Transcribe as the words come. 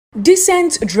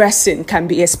Decent dressing can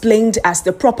be explained as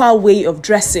the proper way of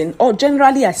dressing or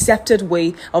generally accepted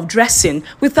way of dressing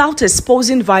without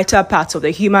exposing vital parts of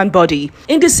the human body.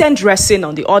 Indecent dressing,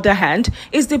 on the other hand,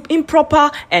 is the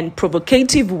improper and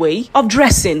provocative way of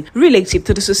dressing relative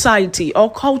to the society or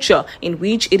culture in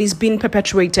which it is being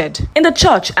perpetuated. In the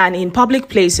church and in public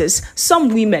places, some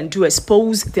women do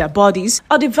expose their bodies,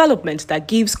 a development that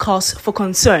gives cause for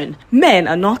concern. Men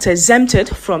are not exempted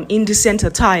from indecent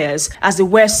attires as they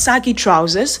wear saggy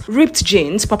trousers, ripped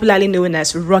jeans, popularly known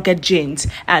as rugged jeans,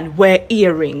 and wear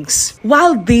earrings.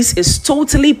 While this is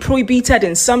totally prohibited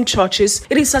in some churches,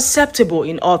 it is acceptable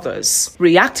in others.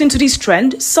 Reacting to this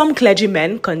trend, some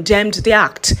clergymen condemned the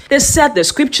act. They said the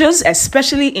scriptures,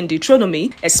 especially in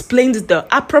Deuteronomy, explained the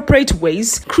appropriate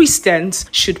ways Christians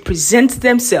should present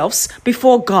themselves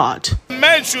before God.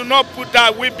 Men should not put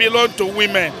that which belong to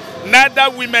women, neither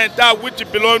women that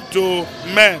which belong to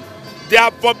men. They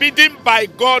are forbidden by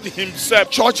God himself.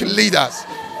 Church leaders,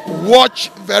 watch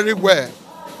very well.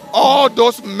 All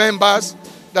those members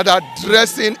that are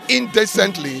dressing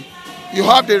indecently, you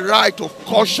have the right to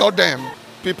caution them.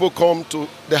 People come to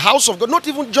the house of God, not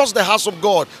even just the house of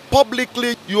God.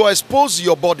 Publicly, you expose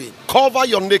your body, cover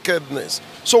your nakedness.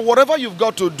 So whatever you've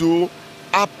got to do,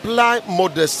 apply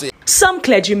modesty. Some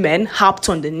clergymen harped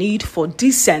on the need for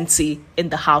decency in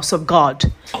the house of God.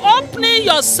 Opening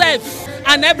yourself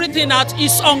and everything out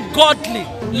is ungodly.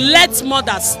 Let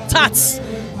mothers start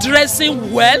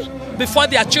dressing well before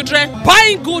their children,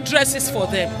 buying good dresses for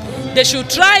them. They should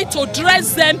try to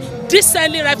dress them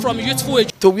decently right from youthful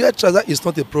age. To wear trousers is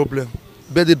not a problem,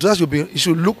 but the dress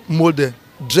should look molded,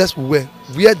 dress well,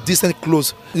 wear decent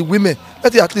clothes. The women,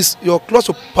 let it at least your clothes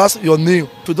should pass your knee.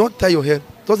 So don't tie your hair.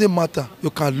 Doesn't matter. You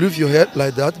can leave your hair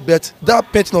like that, but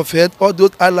that painting of head, all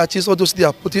those eyelashes, all those they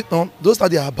are putting on, those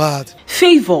are bad.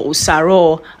 Favour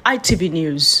Osaro, ITV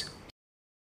News.